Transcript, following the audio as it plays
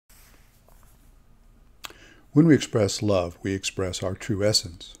When we express love, we express our true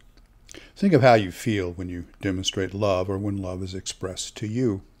essence. Think of how you feel when you demonstrate love or when love is expressed to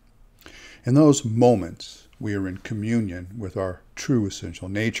you. In those moments, we are in communion with our true essential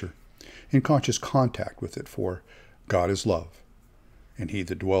nature, in conscious contact with it, for God is love, and he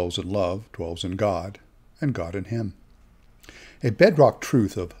that dwells in love dwells in God, and God in him. A bedrock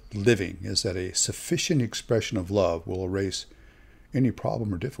truth of living is that a sufficient expression of love will erase any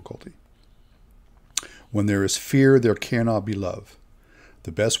problem or difficulty. When there is fear, there cannot be love.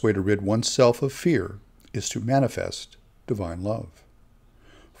 The best way to rid oneself of fear is to manifest divine love,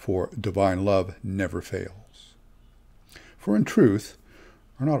 for divine love never fails. For in truth,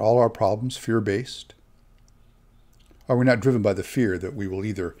 are not all our problems fear-based? Are we not driven by the fear that we will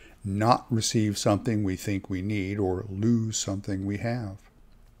either not receive something we think we need or lose something we have?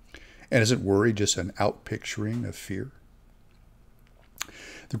 And isn't worry just an outpicturing of fear?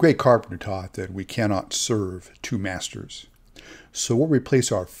 The great carpenter taught that we cannot serve two masters. So where we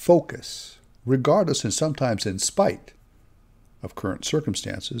place our focus, regardless and sometimes in spite of current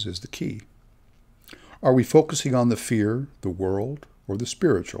circumstances, is the key. Are we focusing on the fear, the world, or the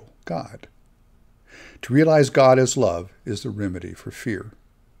spiritual, God? To realize God as love is the remedy for fear.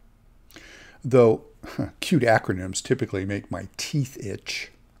 Though cute acronyms typically make my teeth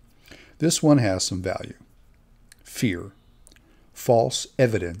itch, this one has some value. Fear, false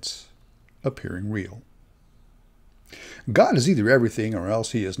evidence appearing real. God is either everything or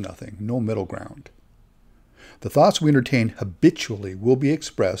else he is nothing, no middle ground. The thoughts we entertain habitually will be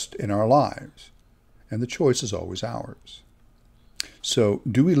expressed in our lives, and the choice is always ours. So,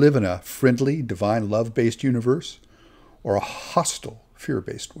 do we live in a friendly, divine, love-based universe or a hostile,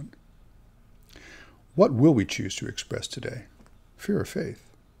 fear-based one? What will we choose to express today? Fear or faith?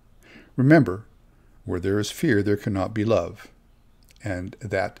 Remember, where there is fear, there cannot be love, and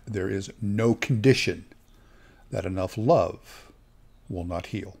that there is no condition that enough love will not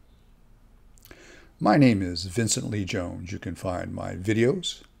heal. My name is Vincent Lee Jones. You can find my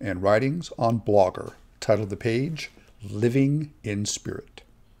videos and writings on Blogger. Title of the page, Living in Spirit.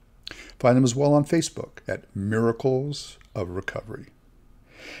 Find them as well on Facebook at Miracles of Recovery.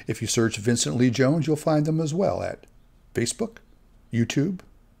 If you search Vincent Lee Jones, you'll find them as well at Facebook, YouTube,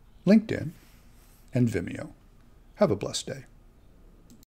 LinkedIn, and Vimeo. Have a blessed day.